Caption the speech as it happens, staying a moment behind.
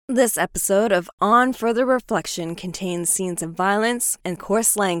This episode of On Further Reflection contains scenes of violence and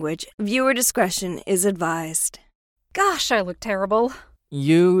coarse language. Viewer discretion is advised. Gosh, I look terrible.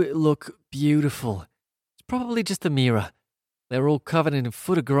 You look beautiful. It's probably just the mirror. They're all covered in a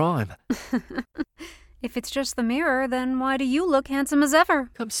foot of grime. If it's just the mirror, then why do you look handsome as ever?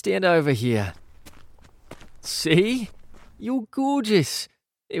 Come stand over here. See? You're gorgeous.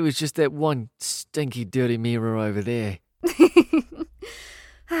 It was just that one stinky, dirty mirror over there.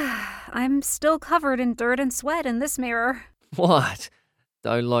 I'm still covered in dirt and sweat in this mirror. What?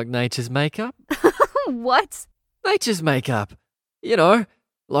 Don't like nature's makeup? What? Nature's makeup. You know,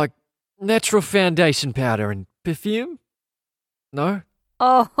 like natural foundation powder and perfume? No?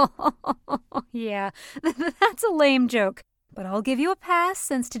 Oh, yeah. That's a lame joke. But I'll give you a pass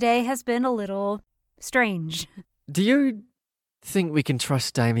since today has been a little strange. Do you think we can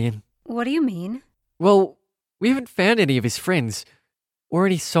trust Damien? What do you mean? Well, we haven't found any of his friends, or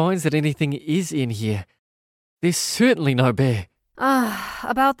any signs that anything is in here. There's certainly no bear.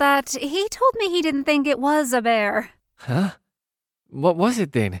 About that, he told me he didn't think it was a bear. Huh? What was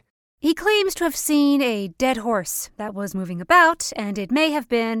it then? He claims to have seen a dead horse that was moving about, and it may have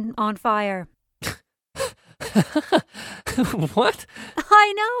been on fire. What?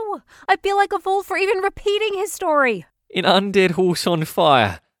 I know! I feel like a fool for even repeating his story. An undead horse on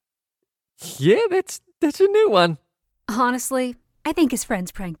fire. Yeah, that's a new one. Honestly, I think his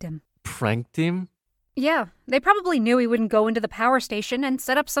friends pranked him. Pranked him? Yeah, they probably knew he wouldn't go into the power station and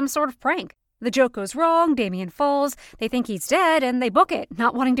set up some sort of prank. The joke goes wrong, Damien falls, they think he's dead, and they book it,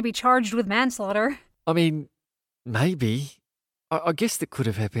 not wanting to be charged with manslaughter. I mean, maybe. I guess that could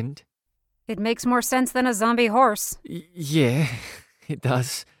have happened. It makes more sense than a zombie horse. Yeah, it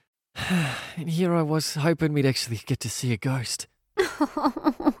does. And here I was hoping we'd actually get to see a ghost.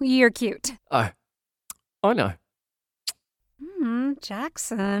 You're cute. Oh, I know.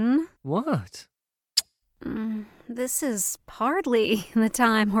 Jackson. What? This is hardly the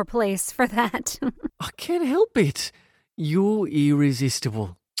time or place for that. I can't help it. You're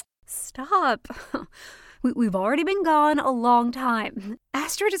irresistible. Stop. We've already been gone a long time.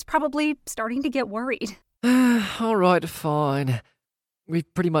 Astrid is probably starting to get worried. All right, fine.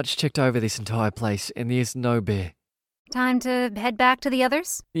 We've pretty much checked over this entire place, and there's no bear. Time to head back to the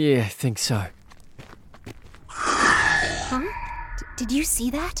others? Yeah, I think so. Huh? Did you see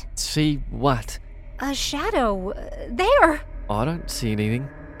that? See what? A shadow. There! I don't see anything.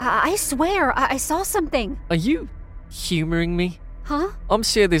 I swear, I saw something. Are you humouring me? Huh? I'm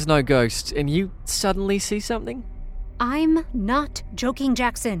sure there's no ghost, and you suddenly see something? I'm not joking,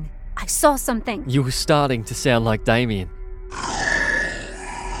 Jackson. I saw something. You were starting to sound like Damien.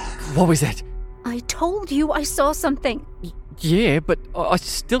 What was that? I told you I saw something. Yeah, but I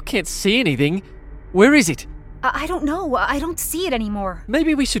still can't see anything. Where is it? I don't know. I don't see it anymore.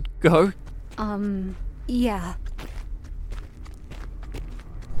 Maybe we should go. Yeah.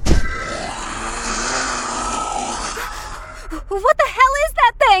 What the hell is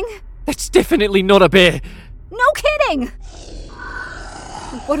that thing? That's definitely not a bear. No kidding!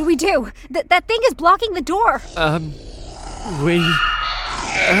 What do we do? That thing is blocking the door. We...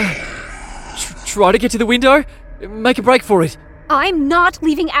 try to get to the window? Make a break for it. I'm not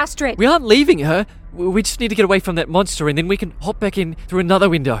leaving Astrid. We aren't leaving her. We just need to get away from that monster and then we can hop back in through another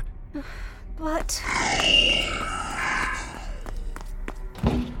window. But...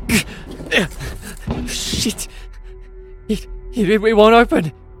 Shit. It won't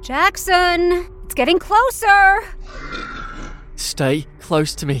open. Jackson, it's getting closer. Stay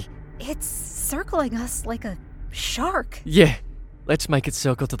close to me. It's circling us like a shark. Yeah. Let's make it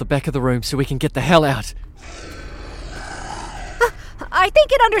circle to the back of the room so we can get the hell out. I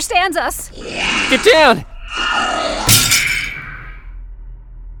think it understands us. Get down!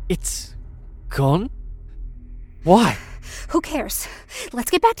 It's gone? Why? Who cares?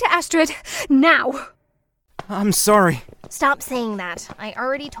 Let's get back to Astrid now. I'm sorry. Stop saying that. I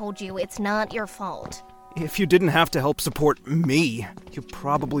already told you it's not your fault. If you didn't have to help support me, you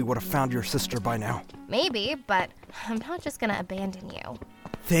probably would have found your sister by now. Maybe, but I'm not just gonna abandon you.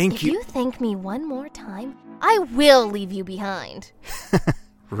 Thank you. If you thank me one more time, I will leave you behind.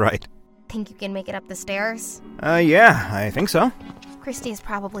 Right. Think you can make it up the stairs? Yeah, I think so. Kristie's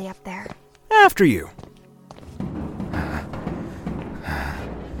probably up there. After you.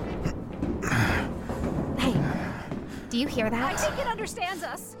 Hey, do you hear that? I think it understands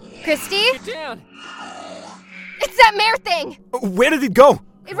us. Kristie? Get down! It's that mare thing! Where did it go?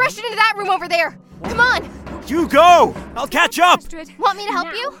 It rushed into that room over there. Come on! You go! I'll catch up! Astrid. Want me to help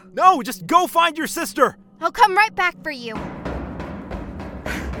Now. you? No, just go find your sister! I'll come right back for you.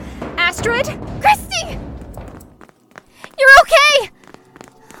 Astrid? Kristie! You're okay!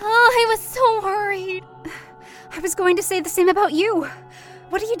 worried. I was going to say the same about you.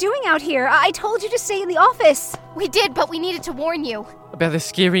 What are you doing out here? I told you to stay in the office. We did, but we needed to warn you. About the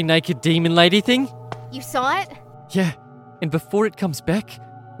scary naked demon lady thing? You saw it? Yeah, and before it comes back,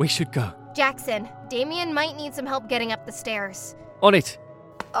 we should go. Jackson, Damien might need some help getting up the stairs. On it.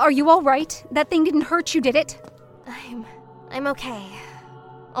 Are you all right? That thing didn't hurt you, did it? I'm okay.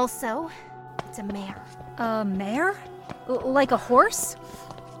 Also, it's a mare. A mare? Like a horse?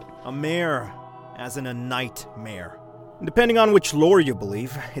 A mare, as in a nightmare. Depending on which lore you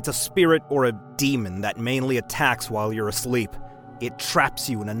believe, it's a spirit or a demon that mainly attacks while you're asleep. It traps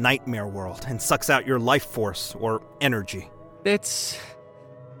you in a nightmare world and sucks out your life force or energy. That's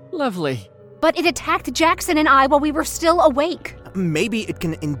lovely. But it attacked Jackson and I while we were still awake. Maybe it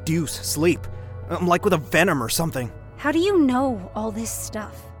can induce sleep, like with a venom or something. How do you know all this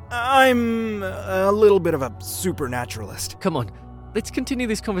stuff? I'm a little bit of a supernaturalist. Come on, let's continue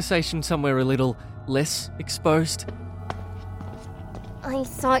this conversation somewhere a little less exposed. I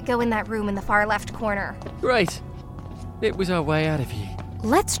saw it go in that room in the far left corner. Great. It was our way out of here.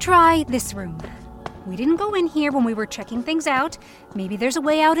 Let's try this room. We didn't go in here when we were checking things out. Maybe there's a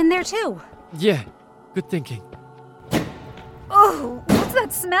way out in there too. Yeah, good thinking. Oh, what's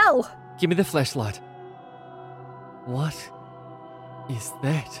that smell? Give me the flashlight. What is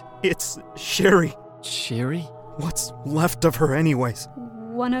that? It's Sherry. Sherry? What's left of her anyways?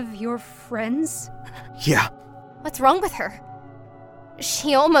 One of your friends? Yeah. What's wrong with her?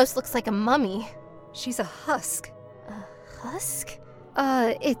 She almost looks like a mummy. She's a husk. A husk?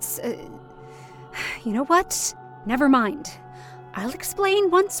 You know what? Never mind. I'll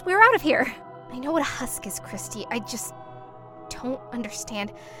explain once we're out of here. I know what a husk is, Kristie. I just don't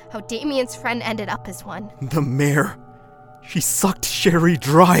understand how Damien's friend ended up as one. The mare. She sucked Sherry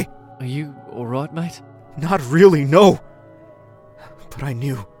dry. Are you alright, mate? Not really, no. But I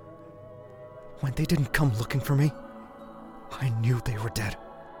knew. When they didn't come looking for me, I knew they were dead.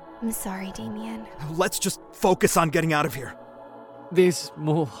 I'm sorry, Damien. Let's just focus on getting out of here. There's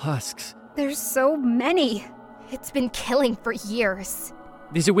more husks. There's so many. It's been killing for years.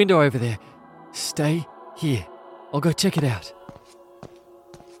 There's a window over there. Stay here. I'll go check it out.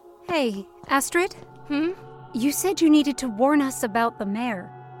 Hey, Astrid? Hmm? You said you needed to warn us about the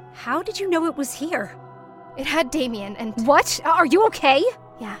mare. How did you know it was here? It had Damien and... What? Are you okay?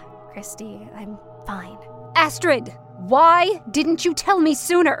 Yeah, Kristie, I'm fine. Astrid, why didn't you tell me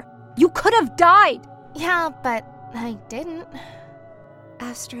sooner? You could have died. Yeah, but I didn't.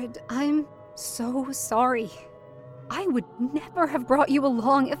 Astrid, I'm so sorry. I would never have brought you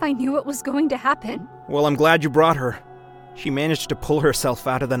along if I knew it was going to happen. Well, I'm glad you brought her. She managed to pull herself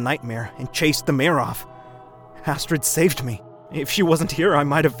out of the nightmare and chased the mare off. Astrid saved me. If she wasn't here, I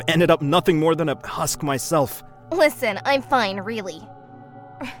might have ended up nothing more than a husk myself. Listen, I'm fine, really.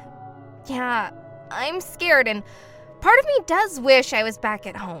 Yeah, I'm scared, and part of me does wish I was back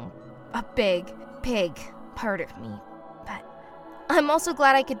at home. A big part of me. But I'm also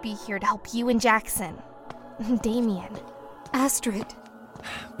glad I could be here to help you and Jackson. Damien. Astrid.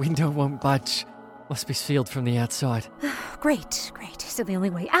 Window won't budge. Must be sealed from the outside. Great. So the only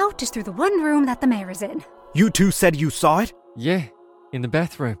way out is through the one room that the mare is in. You two said you saw it? Yeah, in the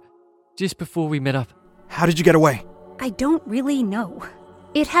bathroom. Just before we met up. How did you get away? I don't really know.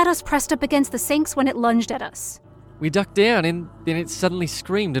 It had us pressed up against the sinks when it lunged at us. We ducked down and then it suddenly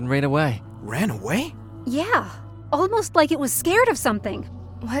screamed and ran away. Ran away? Yeah, almost like it was scared of something.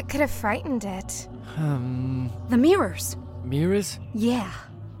 What could have frightened it? The mirrors. Mirrors? Yeah,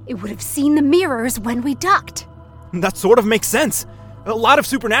 it would have seen the mirrors when we ducked. That sort of makes sense. A lot of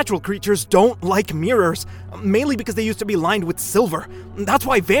supernatural creatures don't like mirrors, mainly because they used to be lined with silver. That's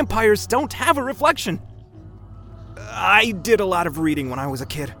why vampires don't have a reflection. I did a lot of reading when I was a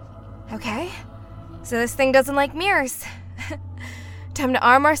kid. Okay, so this thing doesn't like mirrors. Time to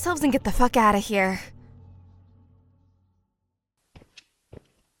arm ourselves and get the fuck out of here.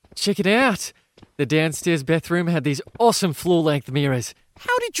 Check it out. The downstairs bathroom had these awesome floor-length mirrors.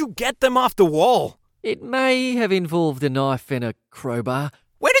 How did you get them off the wall? It may have involved a knife and a crowbar.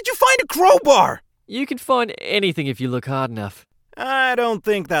 Where did you find a crowbar? You can find anything if you look hard enough. I don't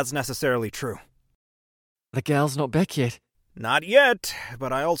think that's necessarily true. The gal's not back yet. Not yet,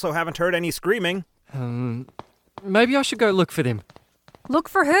 but I also haven't heard any screaming. Maybe I should go look for them. Look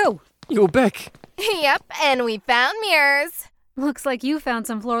for who? You're back. Yep, and we found mirrors. Looks like you found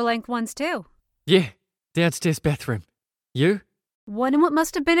some floor-length ones too. Yeah, downstairs bathroom. You? One in what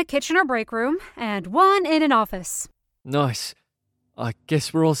must have been a kitchen or break room, and one in an office. Nice. I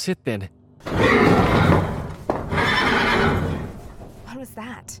guess we're all set then. What was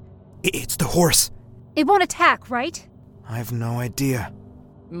that? It's the horse. It won't attack, right? I've no idea.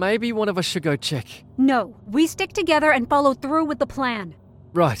 maybe one of us should go check. No, we stick together and follow through with the plan.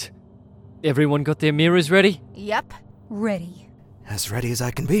 Right. Everyone got their mirrors ready? Yep. Ready. As ready as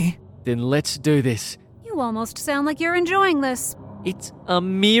I can be. Then let's do this. You almost sound like you're enjoying this. It's a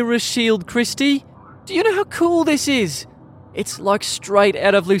mirror shield, Kristie. Do you know how cool this is? It's like straight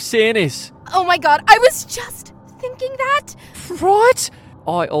out of Lucerna's. Oh my god, I was just thinking that. Right?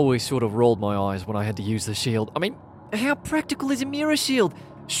 I always sort of rolled my eyes when I had to use the shield. I mean, how practical is a mirror shield?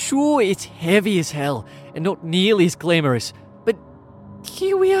 Sure, it's heavy as hell and not nearly as glamorous, but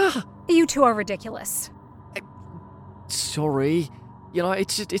here we are. You two are ridiculous. Sorry. You know,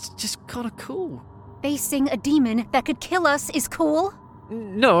 it's just kind of cool. Facing a demon that could kill us is cool?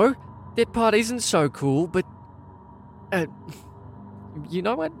 No, that part isn't so cool, but... you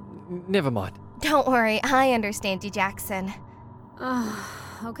know what? Never mind. Don't worry, I understand you, Jackson.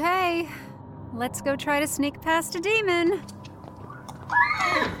 Okay. Let's go try to sneak past a demon.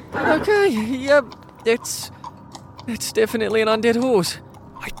 Okay, yep, that's definitely an undead horse.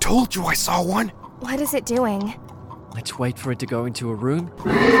 I told you I saw one. What is it doing? Let's wait for it to go into a room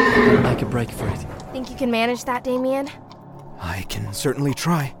and make a break for it. Think you can manage that, Damien? I can certainly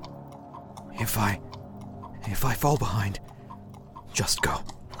try. If I fall behind, just go.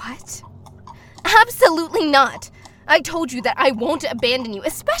 What? Absolutely not! I told you that I won't abandon you,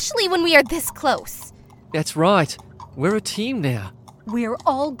 especially when we are this close. That's right. We're a team now. We're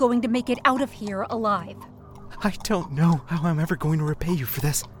all going to make it out of here alive. I don't know how I'm ever going to repay you for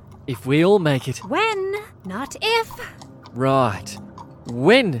this. If we all make it. When, not if. Right.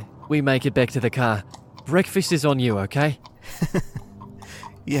 When we make it back to the car, breakfast is on you, okay?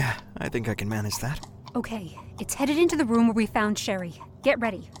 Yeah, I think I can manage that. Okay, it's headed into the room where we found Sherry. Get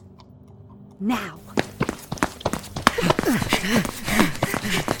ready. Now.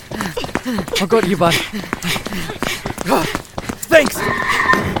 I got you, bud. Thanks!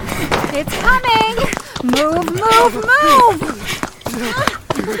 It's coming! Move, move, move!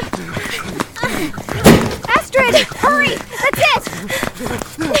 Astrid, hurry! That's it!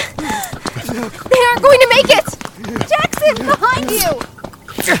 They aren't going to make it! Jackson, behind you!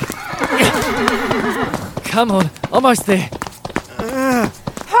 Come on, almost there.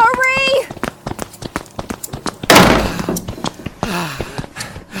 Hurry!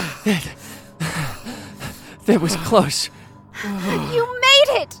 That was close. You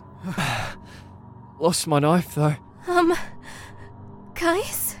made it! Lost my knife, though.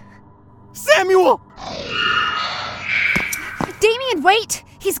 Guys? Samuel! Damien, wait!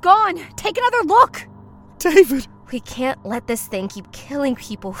 He's gone! Take another look! David! We can't let this thing keep killing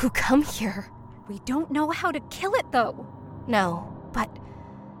people who come here. We don't know how to kill it, though. No, but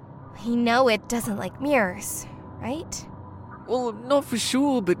we know it doesn't like mirrors, right? Well, not for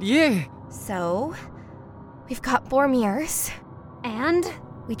sure, but yeah. So, we've got 4 mirrors. And?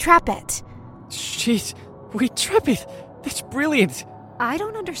 We trap it. Shit, we trap it. That's brilliant. I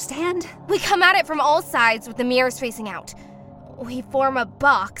don't understand. We come at it from all sides with the mirrors facing out. We form a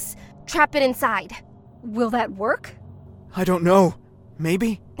box, trap it inside. Will that work? I don't know.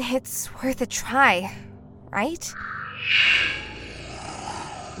 Maybe? It's worth a try, right?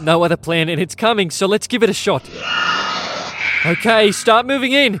 No other plan, and it's coming, so let's give it a shot. Okay, start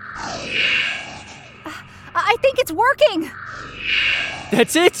moving in. I think it's working!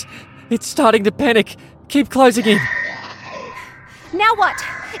 That's it. It's starting to panic. Keep closing in. Now what?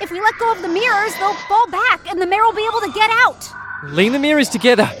 If we let go of the mirrors, they'll fall back and the mare will be able to get out. Lean the mirrors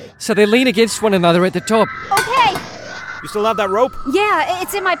together so they lean against one another at the top. Okay. You still have that rope? Yeah,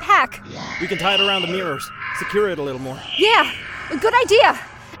 it's in my pack. We can tie it around the mirrors. Secure it a little more. Yeah, good idea.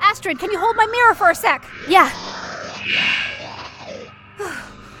 Astrid, can you hold my mirror for a sec? Yeah.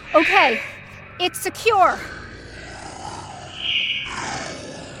 Okay, it's secure.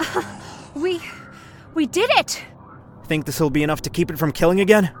 We did it! Think this'll be enough to keep it from killing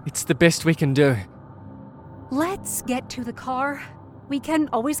again? It's the best we can do. Let's get to the car. We can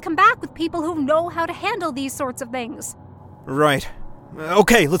always come back with people who know how to handle these sorts of things. Right.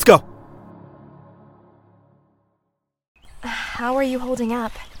 Okay, let's go. How are you holding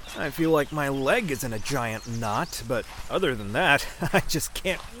up? I feel like my leg is in a giant knot, but other than that, I just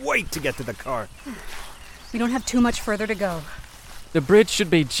can't wait to get to the car. We don't have too much further to go. The bridge should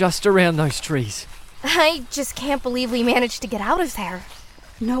be just around those trees. I just can't believe we managed to get out of there.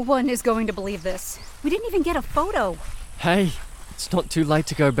 No one is going to believe this. We didn't even get a photo. Hey, it's not too late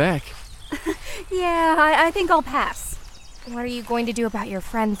to go back. Yeah, I think I'll pass. What are you going to do about your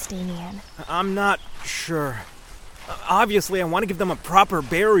friends, Damien? I'm not sure. Obviously, I want to give them a proper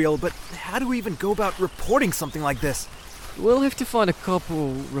burial, but how do we even go about reporting something like this? We'll have to find a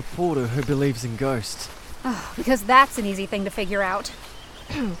couple reporter who believes in ghosts. Because that's an easy thing to figure out.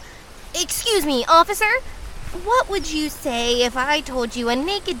 Excuse me, officer. What would you say if I told you a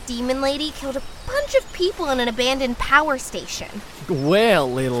naked demon lady killed a bunch of people in an abandoned power station? Well,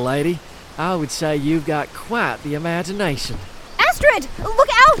 little lady, I would say you've got quite the imagination. Astrid, look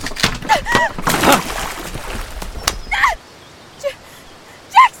out!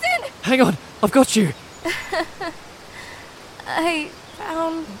 Jackson! Hang on, I've got you. I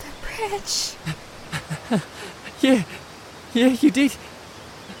found the bridge. Yeah, you did.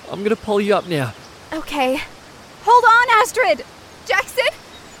 I'm gonna pull you up now. Okay. Hold on, Astrid! Jackson?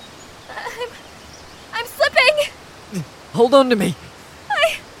 I'm slipping! Hold on to me.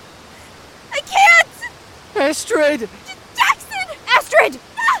 I can't! Astrid! Jackson! Astrid!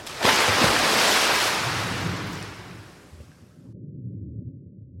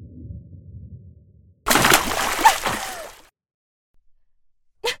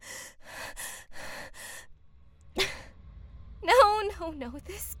 No,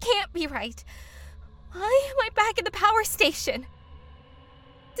 this can't be right. Why am I back at the power station?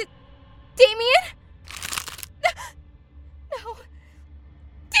 Damien? No.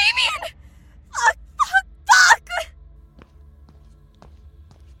 Damien! Fuck!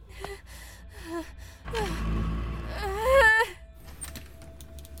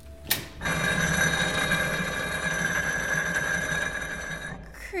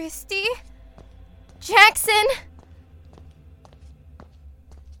 Kristie? Jackson?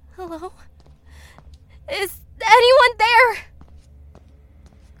 Hello? Is anyone there?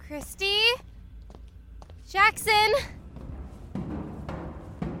 Kristie? Jackson?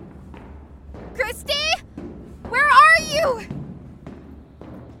 Kristie? Where are you?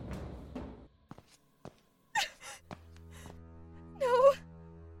 No.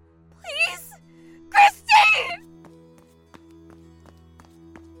 Please. Kristie!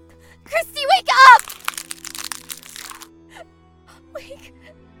 Kristie, wake up!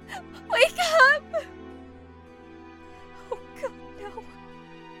 Wake up! Oh God, no.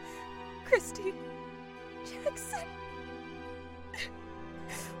 Kristie. Jackson.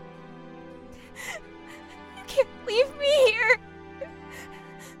 You can't leave me here.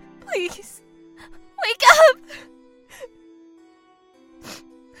 Please. Wake up!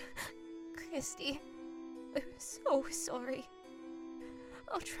 Kristie, I'm so sorry.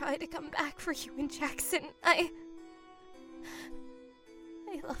 I'll try to come back for you and Jackson. I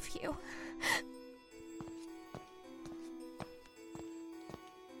love you.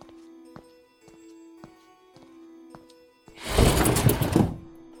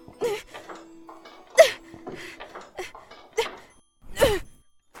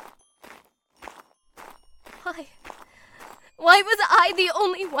 Why was I the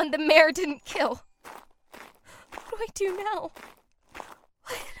only one the mayor didn't kill? What do I do now?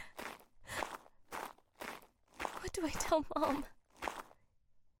 What do I tell Mom?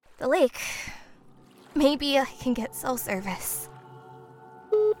 The lake. Maybe I can get cell service.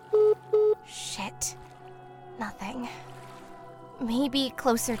 Shit. Nothing. Maybe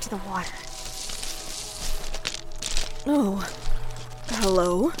closer to the water. Oh.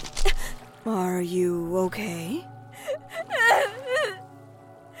 Hello? Are you okay?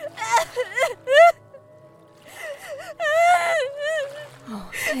 Oh,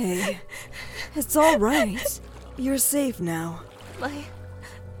 hey. It's all right. You're safe now.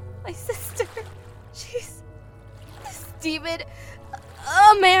 My sister, she's this demon,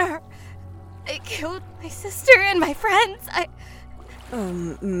 Mare. It killed my sister and my friends.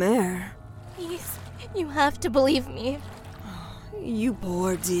 Mare. Please, you have to believe me. You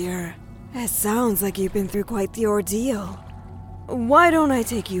poor dear. It sounds like you've been through quite the ordeal. Why don't I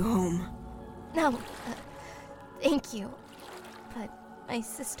take you home? No, thank you. But my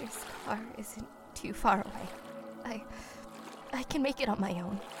sister's car isn't too far away. I can make it on my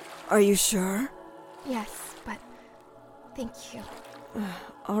own. Are you sure? Yes, but thank you.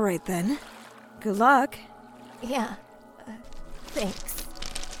 All right then. Good luck. Yeah, thanks.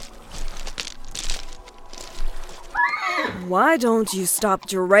 Why don't you stop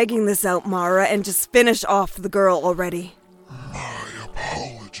dragging this out, Mara, and just finish off the girl already? My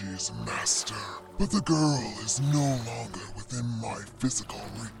apologies, Master, but the girl is no longer within my physical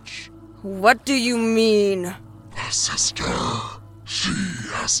reach. What do you mean? The sister. She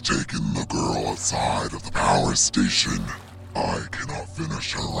has taken the girl outside of the power station. I cannot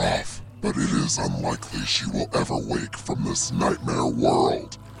finish her off, but it is unlikely she will ever wake from this nightmare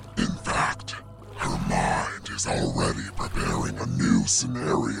world. In fact, her mind is already preparing a new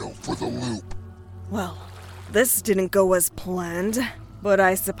scenario for the loop. Well, this didn't go as planned, but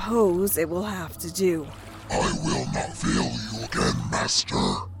I suppose it will have to do. I will not fail you again,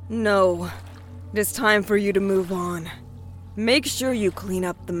 Master. No. It is time for you to move on. Make sure you clean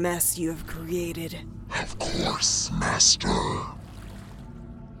up the mess you have created. Of course, Master.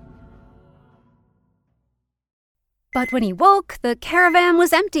 But when he woke, the caravan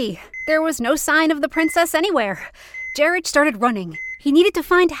was empty. There was no sign of the princess anywhere. Jared started running. He needed to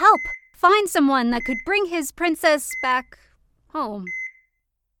find help. Find someone that could bring his princess back home.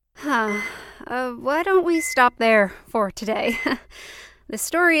 Why don't we stop there for today? The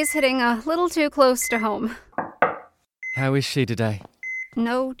story is hitting a little too close to home. How is she today?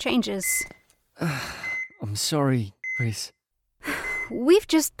 No changes. I'm sorry, Chris. We've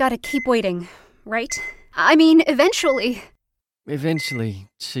just got to keep waiting, right? I mean, eventually. Eventually,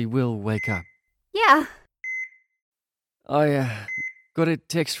 she will wake up. Yeah. I got a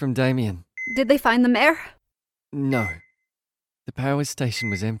text from Damien. Did they find the mare? No. The power station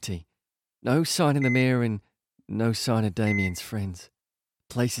was empty. No sign in the mayor and no sign of Damien's friends.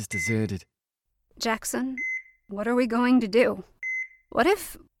 The place is deserted. Jackson, what are we going to do? What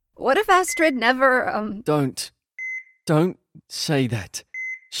if Astrid never, Don't say that.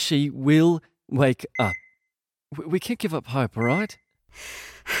 She will wake up. We can't give up hope, all right?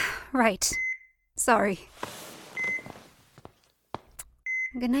 Right. Sorry.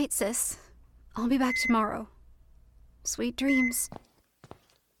 Good night, sis. I'll be back tomorrow. Sweet dreams.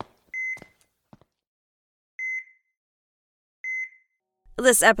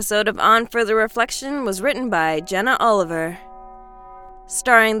 This episode of On Further Reflection was written by Jenna Oliver,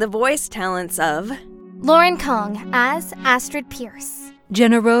 starring the voice talents of Lauren Kong as Astrid Pearce.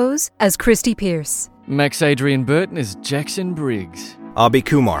 Jenna Rose as Kristie Pearce. Max Adrian Burton as Jackson Briggs. Abhi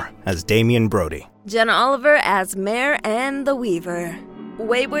Kumar as Damien Brody. Jenna Oliver as Mare Ann the Weaver.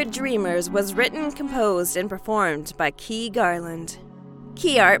 Wayward Dreamers was written, composed, and performed by Key Garland.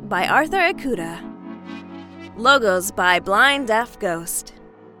 Key art by Arthur Akuda. Logos by Blind Deaf Ghost.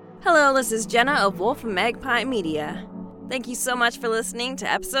 Hello, this is Jenna of Wolf Magpie Media. Thank you so much for listening to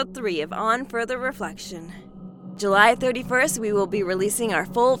episode 3 of On Further Reflection. July 31st, we will be releasing our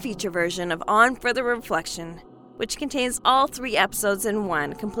full feature version of On Further Reflection, which contains all 3 episodes in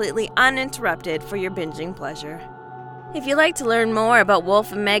one, completely uninterrupted for your binging pleasure. If you'd like to learn more about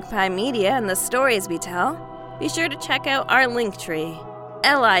Wolf and Magpie Media and the stories we tell, be sure to check out our Linktree,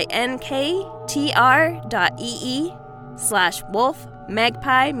 linktr.ee/Wolf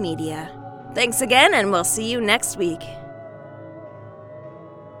Magpie Media. Thanks again, and we'll see you next week.